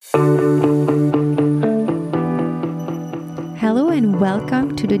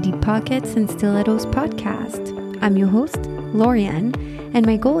Welcome to the Deep Pockets and Stilettos podcast. I'm your host, Lorianne, and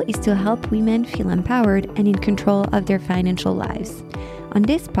my goal is to help women feel empowered and in control of their financial lives. On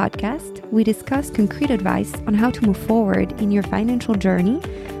this podcast, we discuss concrete advice on how to move forward in your financial journey,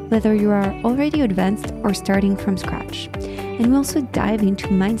 whether you are already advanced or starting from scratch. And we also dive into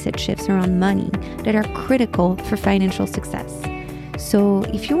mindset shifts around money that are critical for financial success. So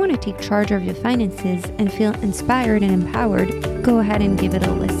if you want to take charge of your finances and feel inspired and empowered, go ahead and give it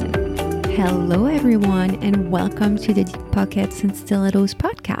a listen. Hello everyone, and welcome to the Deep Pockets and Stilettos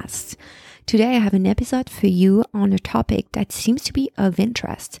podcast. Today I have an episode for you on a topic that seems to be of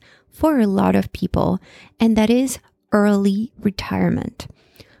interest for a lot of people, and that is early retirement.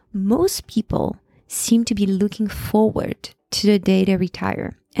 Most people seem to be looking forward to the day they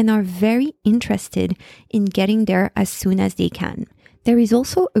retire and are very interested in getting there as soon as they can. There is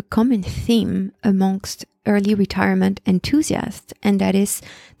also a common theme amongst early retirement enthusiasts, and that is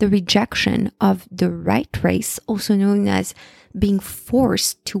the rejection of the rat race, also known as being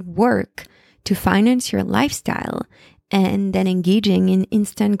forced to work to finance your lifestyle and then engaging in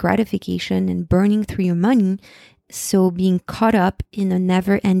instant gratification and burning through your money, so being caught up in a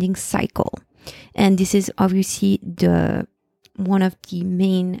never-ending cycle. And this is obviously one of the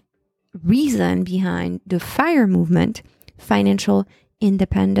main reasons behind the FIRE movement, Financial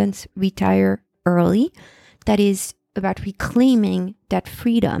Independence, Retire Early, that is about reclaiming that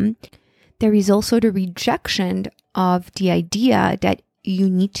freedom. There is also the rejection of the idea that you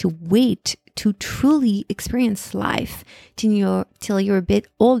need to wait to truly experience life till you're a bit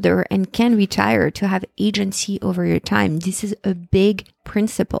older and can retire to have agency over your time. This is a big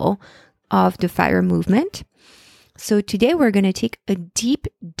principle of the FIRE movement. So today we're going to take a deep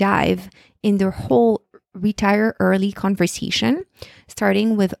dive in the whole retire early conversation,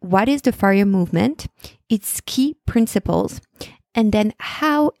 starting with what is the FIRE movement, its key principles, and then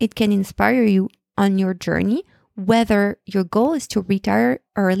how it can inspire you on your journey, whether your goal is to retire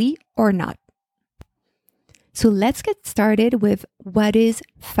early or not. So let's get started with what is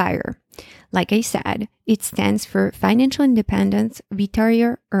FIRE. Like I said, it stands for Financial Independence,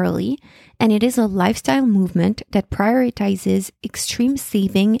 Retire Early, and it is a lifestyle movement that prioritizes extreme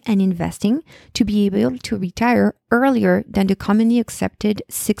saving and investing to be able to retire earlier than the commonly accepted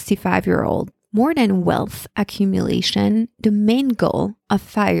 65-year-old. More than wealth accumulation, the main goal of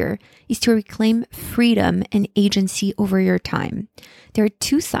FIRE is to reclaim freedom and agency over your time. There are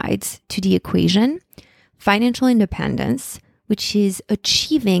two sides to the equation: financial independence, which is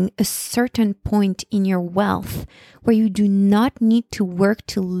achieving a certain point in your wealth where you do not need to work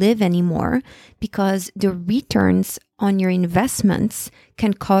to live anymore because the returns on your investments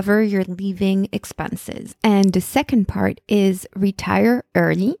can cover your living expenses. And the second part is retire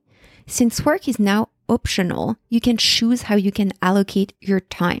early. Since work is now optional, you can choose how you can allocate your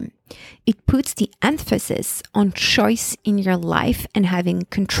time. It puts the emphasis on choice in your life and having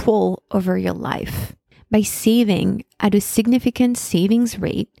control over your life. By saving at a significant savings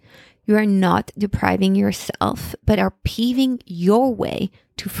rate, you are not depriving yourself, but are paving your way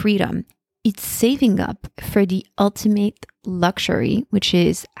to freedom. It's saving up for the ultimate luxury, which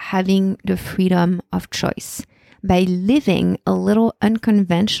is having the freedom of choice. By living a little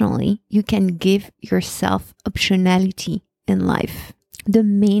unconventionally, you can give yourself optionality in life. The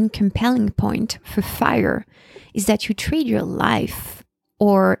main compelling point for FIRE is that you trade your life,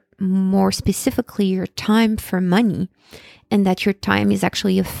 or more specifically, your time, for money, and that your time is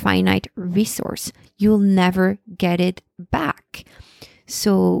actually a finite resource. You'll never get it back.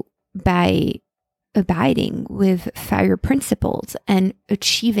 So by abiding with FIRE principles and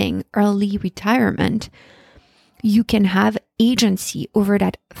achieving early retirement, you can have agency over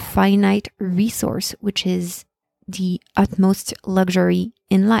that finite resource, which is the utmost luxury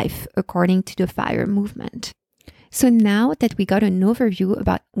in life, according to the FIRE movement. So now that we got an overview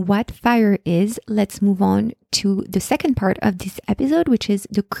about what FIRE is, let's move on to the second part of this episode, which is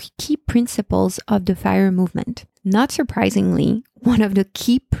the key principles of the FIRE movement. Not surprisingly, one of the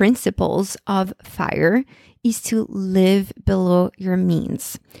key principles of FIRE is to live below your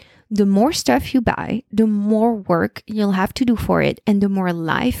means. The more stuff you buy, the more work you'll have to do for it, and the more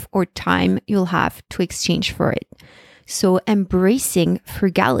life or time you'll have to exchange for it. So embracing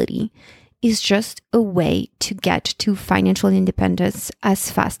frugality is just a way to get to financial independence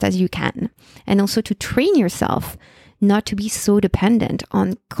as fast as you can, and also to train yourself not to be so dependent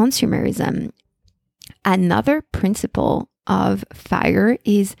on consumerism. Another principle of FIRE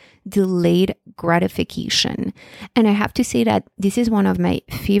is delayed gratification. And I have to say that this is one of my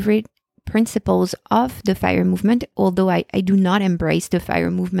favorite principles of the FIRE movement, although I do not embrace the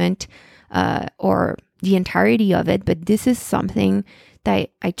FIRE movement or the entirety of it, but this is something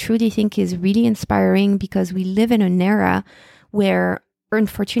that I truly think is really inspiring because we live in an era where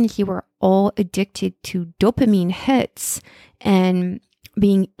unfortunately we're all addicted to dopamine hits, and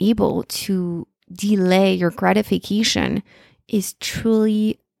being able to delay your gratification is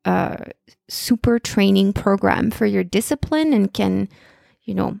truly a super training program for your discipline and can,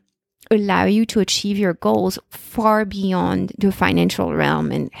 allow you to achieve your goals far beyond the financial realm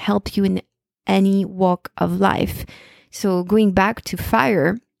and help you in any walk of life. So going back to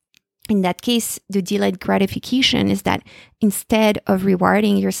FIRE, in that case, the delayed gratification is that instead of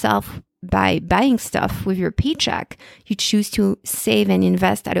rewarding yourself by buying stuff with your paycheck, you choose to save and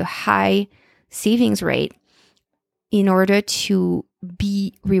invest at a high savings rate in order to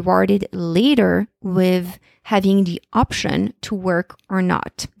be rewarded later with having the option to work or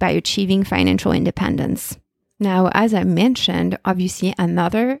not by achieving financial independence. Now, as I mentioned, obviously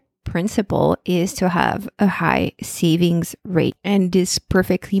another principle is to have a high savings rate. And this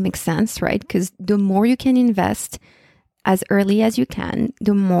perfectly makes sense, right? Because the more you can invest as early as you can,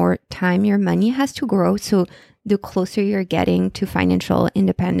 the more time your money has to grow. So the closer you're getting to financial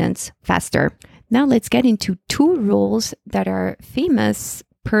independence faster. Now let's get into 2 rules that are famous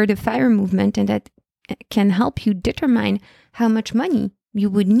per the FIRE movement and that can help you determine how much money you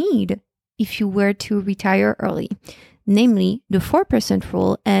would need if you were to retire early, namely the 4%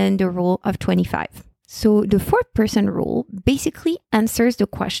 rule and the rule of 25. So the 4% rule basically answers the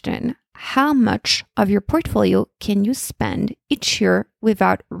question, how much of your portfolio can you spend each year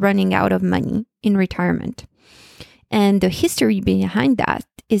without running out of money in retirement? And the history behind that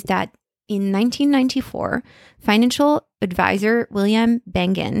is that in 1994, financial advisor William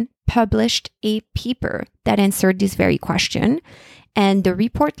Bengen published a paper that answered this very question. And the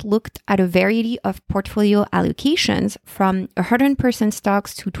report looked at a variety of portfolio allocations from 100%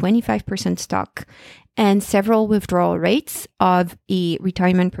 stocks to 25% stock and several withdrawal rates of a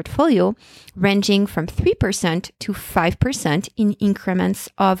retirement portfolio ranging from 3% to 5% in increments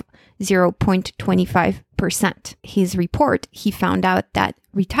of 0.25%. His report, he found out that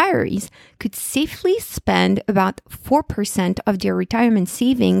retirees could safely spend about 4% of their retirement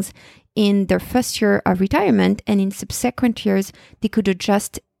savings in their first year of retirement, and in subsequent years, they could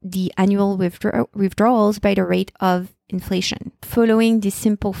adjust the annual withdrawals by the rate of inflation. Following this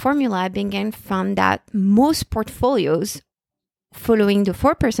simple formula, Bengen found that most portfolios following the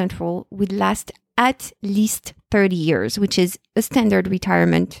 4% rule would last at least 30 years, which is a standard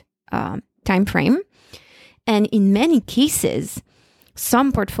retirement time frame. And in many cases,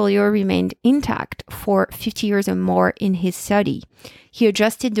 some portfolio remained intact for 50 years or more in his study. He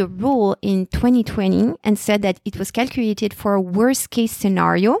adjusted the rule in 2020 and said that it was calculated for a worst case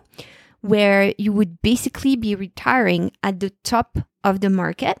scenario where you would basically be retiring at the top of the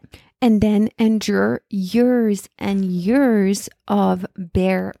market and then endure years and years of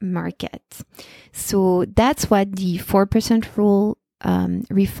bear market. So that's what the 4% rule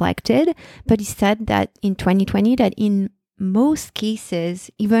reflected. But he said that in 2020 that in most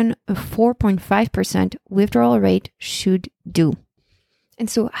cases, even a 4.5% withdrawal rate should do. And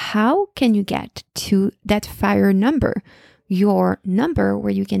so how can you get to that FIRE number, your number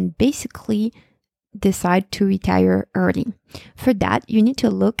where you can basically decide to retire early? For that, you need to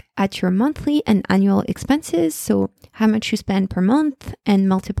look at your monthly and annual expenses. So how much you spend per month and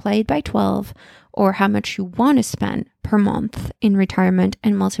multiply it by 12, or how much you want to spend per month in retirement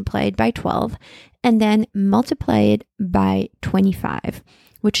and multiply it by 12, and then multiply it by 25,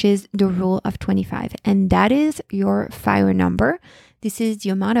 which is the rule of 25. And that is your FIRE number. This is the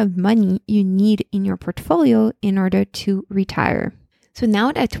amount of money you need in your portfolio in order to retire. So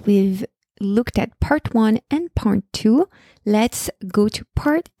now that we've looked at part 1 and part 2, let's go to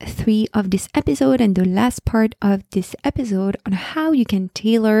part 3 of this episode and the last part of this episode on how you can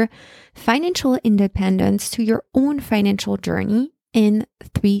tailor financial independence to your own financial journey in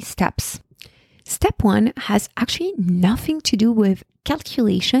 3 steps. Step 1 has actually nothing to do with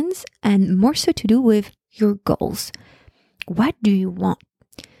calculations and more so to do with your goals. What do you want?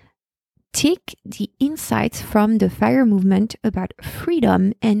 Take the insights from the FIRE movement about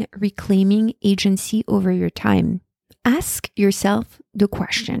freedom and reclaiming agency over your time. Ask yourself the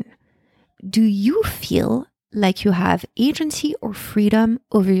question, do you feel like you have agency or freedom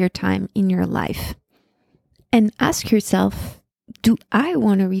over your time in your life? And ask yourself, do I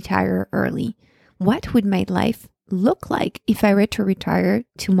want to retire early? What would my life look like if I were to retire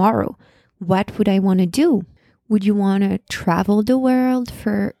tomorrow? What would I want to do? Would you want to travel the world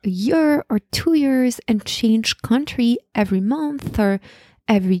for a year or 2 years and change country every month or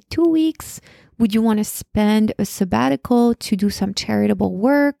every 2 weeks? Would you want to spend a sabbatical to do some charitable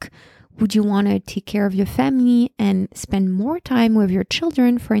work? Would you want to take care of your family and spend more time with your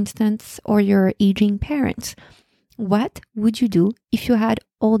children, for instance, or your aging parents? What would you do if you had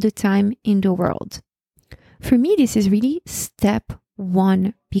all the time in the world? For me, this is really step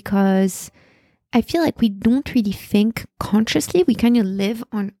one, because I feel like we don't really think consciously. We kind of live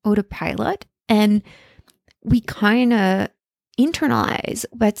on autopilot, and we kind of internalize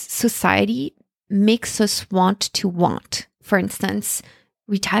what society makes us want. For instance,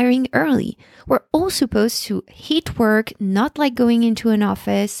 retiring early. We're all supposed to hate work, not like going into an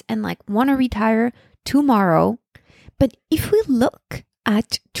office, and like want to retire tomorrow. But if we look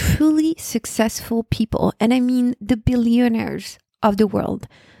at truly successful people, and I mean the billionaires of the world,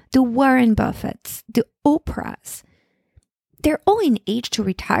 the Warren Buffetts, the Oprahs, they're all in age to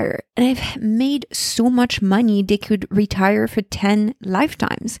retire, and they've made so much money they could retire for 10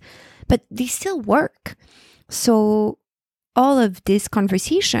 lifetimes, but they still work. So all of this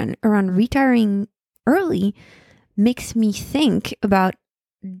conversation around retiring early makes me think about,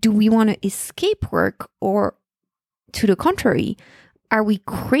 do we want to escape work, or to the contrary, are we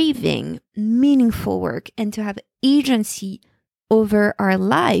craving meaningful work and to have agency over our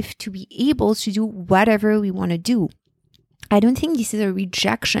life to be able to do whatever we want to do? I don't think this is a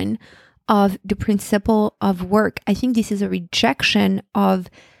rejection of the principle of work. I think this is a rejection of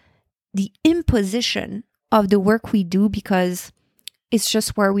the imposition of the work we do because it's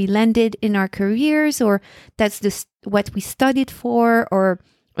just where we landed in our careers, or that's what we studied for, or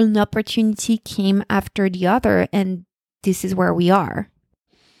an opportunity came after the other, and this is where we are.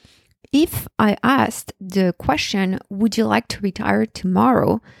 If I asked the question, would you like to retire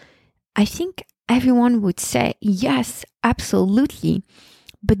tomorrow? I think everyone would say, yes, absolutely.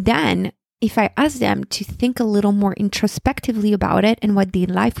 But then if I asked them to think a little more introspectively about it and what their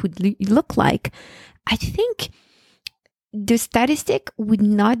life would look like, I think the statistic would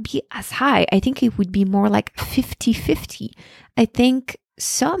not be as high. I think it would be more like 50-50. I think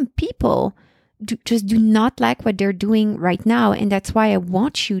some people just do not like what they're doing right now. And that's why I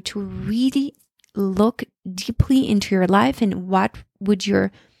want you to really look deeply into your life and what would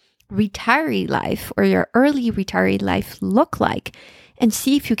your retiree life or your early retiree life look like, and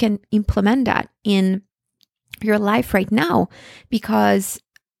see if you can implement that in your life right now. Because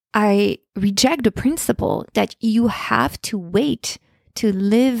I reject the principle that you have to wait to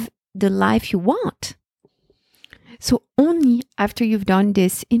live the life you want. So only after you've done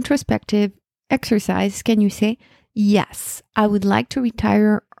this introspective exercise can you say, yes, I would like to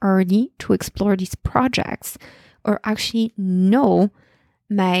retire early to explore these projects, or actually, no,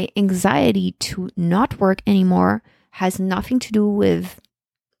 my anxiety to not work anymore has nothing to do with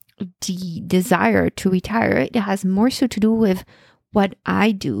the desire to retire. It has more so to do with what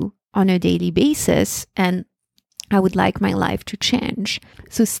I do on a daily basis, and I would like my life to change.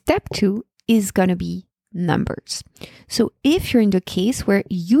 So step 2 is going to be numbers. So if you're in the case where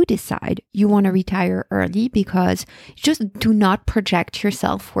you decide you want to retire early because you just do not project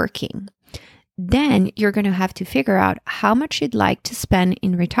yourself working, then you're going to have to figure out how much you'd like to spend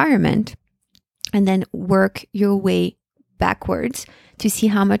in retirement, and then work your way backwards to see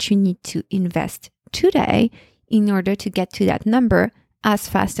how much you need to invest today in order to get to that number as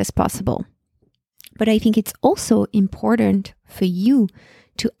fast as possible. But I think it's also important for you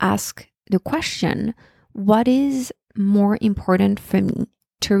to ask the question, what is more important for me,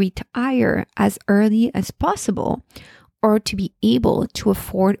 to retire as early as possible, or to be able to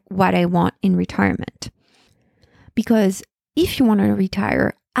afford what I want in retirement? Because if you want to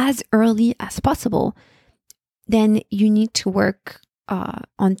retire as early as possible, then you need to work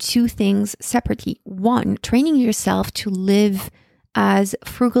on 2 things separately. 1, training yourself to live as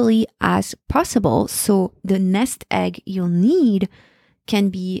frugally as possible, so the nest egg you'll need can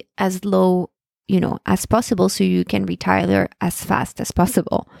be as low, as possible, so you can retire as fast as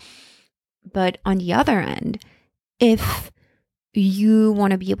possible. But on the other end, if you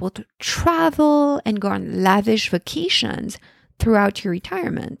want to be able to travel and go on lavish vacations throughout your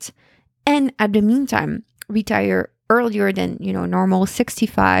retirement, and at the meantime, retire earlier than, normal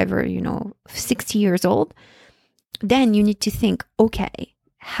 65 or, 60 years old, then you need to think, okay,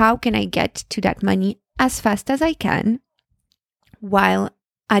 how can I get to that money as fast as I can, while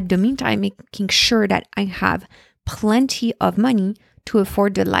at the meantime making sure that I have plenty of money to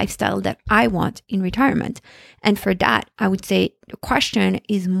afford the lifestyle that I want in retirement. And for that, I would say the question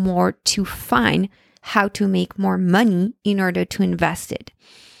is more to find how to make more money in order to invest it.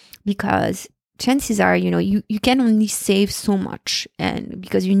 Because chances are, you can only save so much, and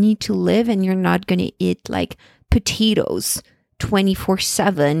because you need to live and you're not going to eat like potatoes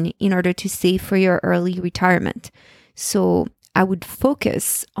 24/7 in order to save for your early retirement. So I would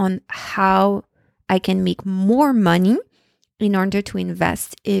focus on how I can make more money in order to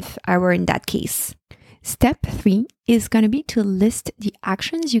invest if I were in that case. Step 3 is going to be to list the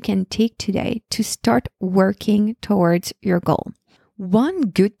actions you can take today to start working towards your goal. One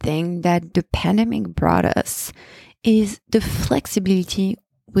good thing that the pandemic brought us is the flexibility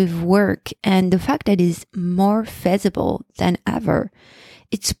with work and the fact that it is more feasible than ever.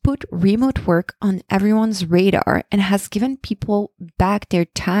 It's put remote work on everyone's radar and has given people back their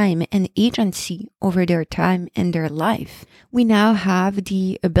time and agency over their time and their life. We now have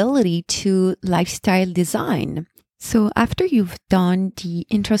the ability to lifestyle design. So after you've done the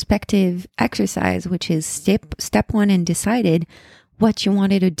introspective exercise, which is step 1, and decided what you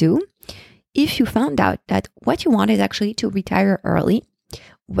wanted to do, if you found out that what you want is actually to retire early,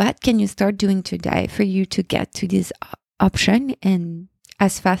 what can you start doing today for you to get to this option and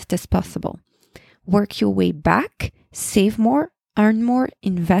as fast as possible? Work your way back, save more, earn more,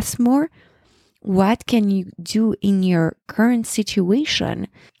 invest more. What can you do in your current situation?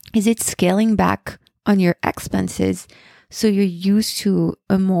 Is it scaling back on your expenses so you're used to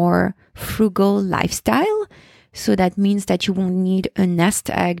a more frugal lifestyle? So that means that you won't need a nest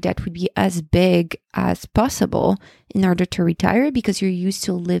egg that would be as big as possible in order to retire because you're used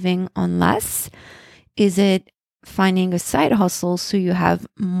to living on less. Is it finding a side hustle so you have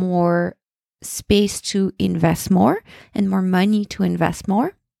more space to invest more and more money to invest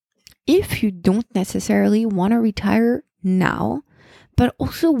more? If you don't necessarily want to retire now, but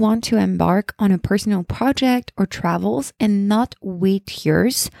also want to embark on a personal project or travels and not wait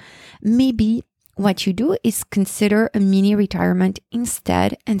years, maybe what you do is consider a mini retirement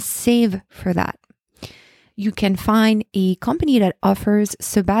instead and save for that. You can find a company that offers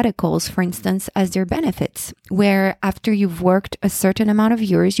sabbaticals, for instance, as their benefits, where after you've worked a certain amount of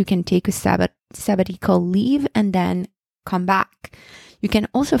years, you can take a sabbatical leave and then come back. You can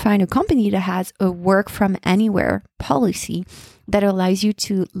also find a company that has a work from anywhere policy that allows you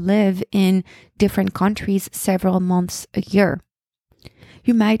to live in different countries several months a year.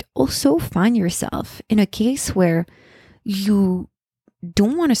 You might also find yourself in a case where you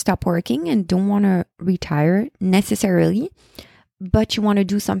don't want to stop working and don't want to retire necessarily, but you want to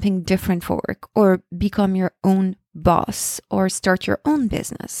do something different for work or become your own boss or start your own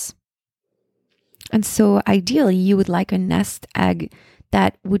business. And so ideally, you would like a nest egg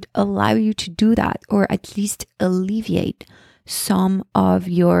that would allow you to do that, or at least alleviate some of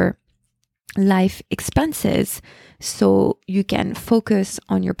your life expenses so you can focus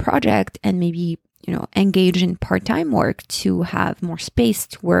on your project and maybe, engage in part-time work to have more space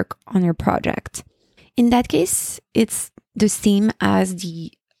to work on your project. In that case, it's the same as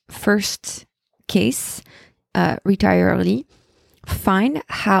the first case, retire early. Find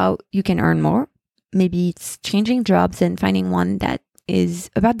how you can earn more. Maybe it's changing jobs and finding one that is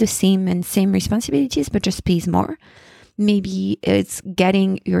about the same and same responsibilities, but just pays more. Maybe it's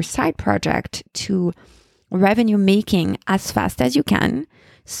getting your side project to revenue making as fast as you can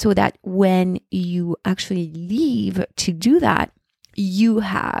so that when you actually leave to do that, you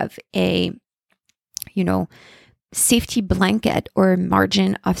have a, safety blanket or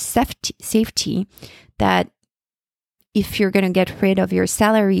margin of safety that if you're going to get rid of your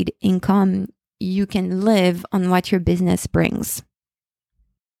salaried income, you can live on what your business brings.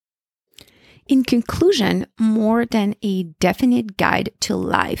 In conclusion, more than a definite guide to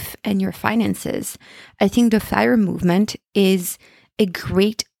life and your finances, I think the FIRE movement is a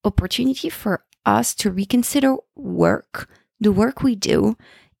great opportunity for us to reconsider work, the work we do,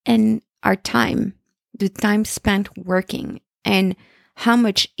 and our time, the time spent working, and how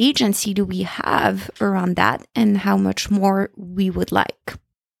much agency do we have around that and how much more we would like.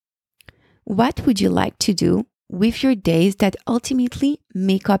 What would you like to do with your days that ultimately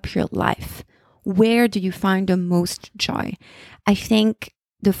make up your life? Where do you find the most joy? I think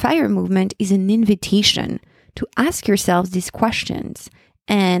the FIRE movement is an invitation to ask yourselves these questions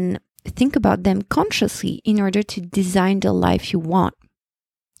and think about them consciously in order to design the life you want.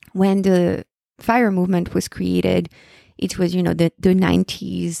 When the FIRE movement was created, it was, the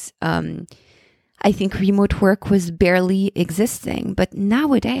 90s. I think remote work was barely existing, but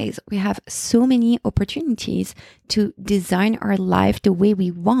nowadays we have so many opportunities to design our life the way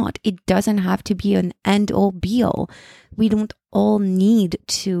we want. It doesn't have to be an end-all be-all. We don't all need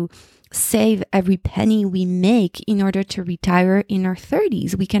to save every penny we make in order to retire in our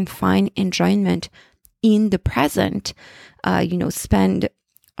 30s. We can find enjoyment in the present, spend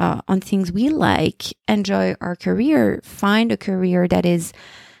on things we like, enjoy our career, find a career that is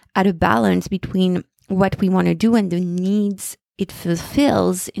at a balance between what we want to do and the needs it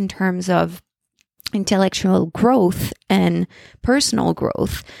fulfills in terms of intellectual growth and personal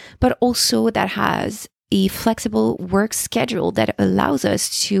growth, but also that has a flexible work schedule that allows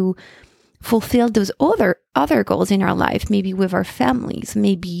us to fulfill those other goals in our life, maybe with our families,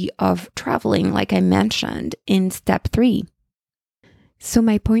 maybe of traveling, like I mentioned in step 3. So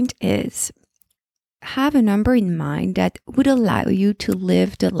my point is, have a number in mind that would allow you to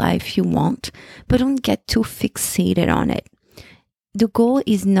live the life you want, but don't get too fixated on it. The goal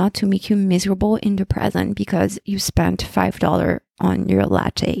is not to make you miserable in the present because you spent $5 on your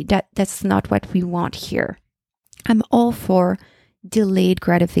latte. That's not what we want here. I'm all for delayed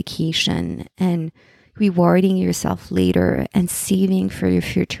gratification and rewarding yourself later and saving for your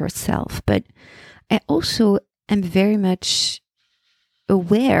future self. But I also am very much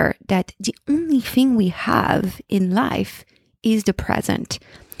aware that the only thing we have in life is the present.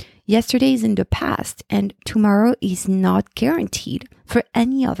 Yesterday is in the past and tomorrow is not guaranteed for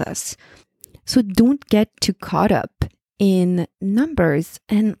any of us. So don't get too caught up in numbers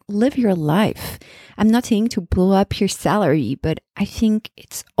and live your life. I'm not saying to blow up your salary, but I think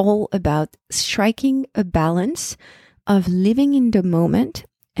it's all about striking a balance of living in the moment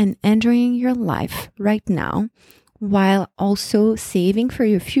and enjoying your life right now, while also saving for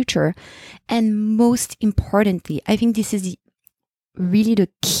your future. And most importantly, I think this is really the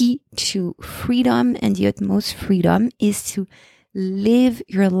key to freedom and the utmost freedom is to live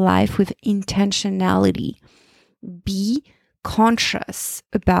your life with intentionality. Be conscious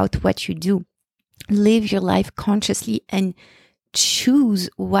about what you do. Live your life consciously and choose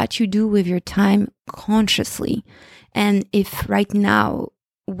what you do with your time consciously. And if right now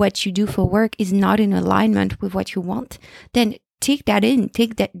what you do for work is not in alignment with what you want, then take that in,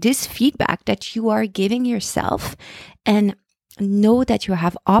 this feedback that you are giving yourself, and know that you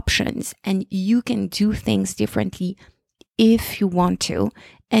have options and you can do things differently if you want to,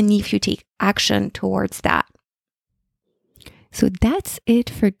 and if you take action towards that. So that's it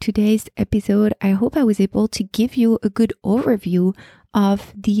for today's episode. I hope I was able to give you a good overview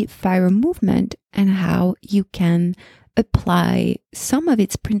of the FIRE movement and how you can apply some of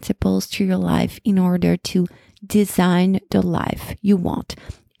its principles to your life in order to design the life you want.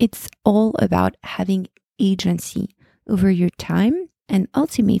 It's all about having agency over your time and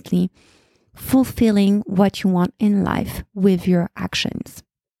ultimately fulfilling what you want in life with your actions.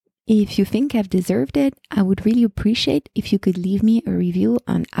 If you think I've deserved it, I would really appreciate if you could leave me a review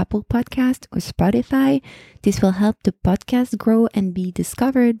on Apple Podcast or Spotify. This will help the podcast grow and be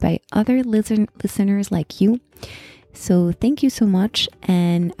discovered by other listeners like you. So thank you so much,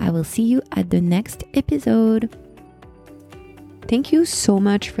 and I will see you at the next episode. Thank you so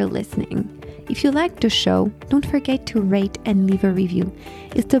much for listening. If you liked the show, don't forget to rate and leave a review.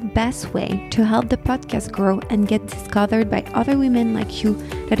 It's the best way to help the podcast grow and get discovered by other women like you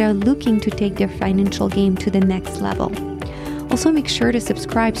that are looking to take their financial game to the next level. Also, make sure to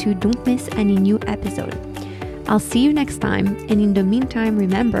subscribe so you don't miss any new episode. I'll see you next time, and in the meantime,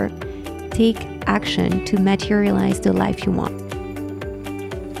 remember, take action to materialize the life you want.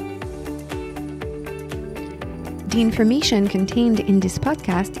 The information contained in this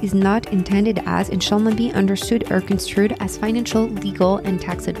podcast is not intended as and shall not be understood or construed as financial, legal, and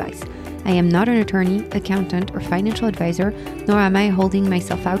tax advice. I am not an attorney, accountant, or financial advisor, nor am I holding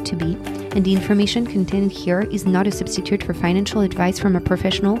myself out to be, and the information contained here is not a substitute for financial advice from a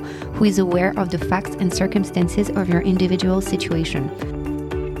professional who is aware of the facts and circumstances of your individual situation.